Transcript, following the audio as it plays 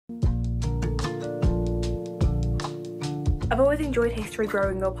I've always enjoyed history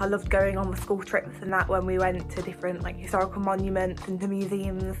growing up. I loved going on the school trips and that when we went to different like historical monuments and to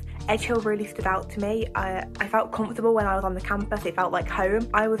museums. Edge Hill really stood out to me. I felt comfortable when I was on the campus. It felt like home.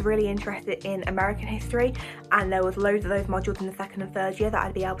 I was really interested in American history, and there was loads of those modules in the second and third year that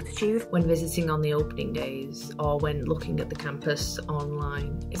I'd be able to choose. When visiting on the opening days or when looking at the campus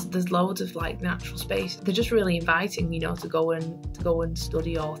online, there's loads of like natural space. They're just really inviting, you know, to go and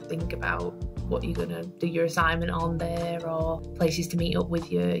study or think about what you're gonna do your assignment on there, or places to meet up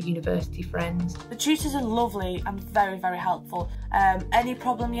with your university friends. The tutors are lovely and very, very helpful. Any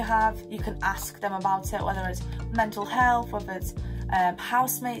problem you have, you can ask them about it, whether it's mental health, whether it's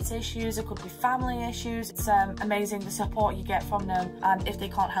housemates issues, it could be family issues. It's amazing the support you get from them, and if they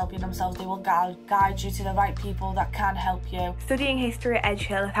can't help you themselves, they will guide you to the right people that can help you. Studying history at Edge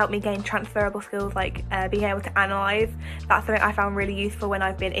Hill has helped me gain transferable skills like being able to analyse. That's something I found really useful when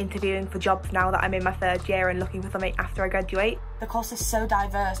I've been interviewing for jobs now that I'm in my third year and looking for something after I graduate. The course is so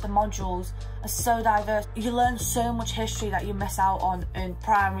diverse, the modules are so diverse. You learn so much history that you miss out on in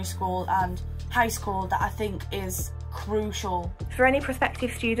primary school and high school that I think is crucial. For any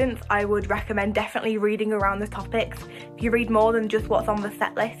prospective students, I would recommend definitely reading around the topics. If you read more than just what's on the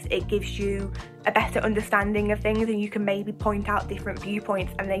set list, it gives you a better understanding of things, and you can maybe point out different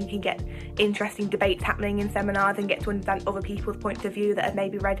viewpoints, and then you can get interesting debates happening in seminars and get to understand other people's points of view that have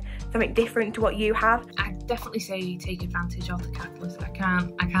maybe read something different to what you have. I definitely say take advantage of the Catalyst. I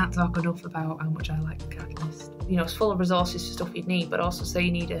can't talk enough about how much I like the Catalyst. You know, it's full of resources for stuff you'd need, but also say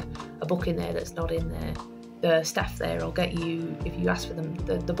you need a book in there that's not in there. The staff there will get you, if you ask for them,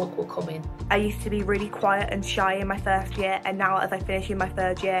 the book will come in. I used to be really quiet and shy in my first year, and now as I finish in my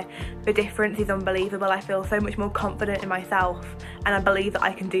third year, the difference is unbelievable. I feel so much more confident in myself, and I believe that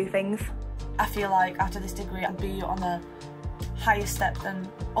I can do things. I feel like after this degree I'd be on a higher step than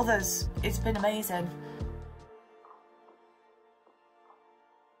others. It's been amazing.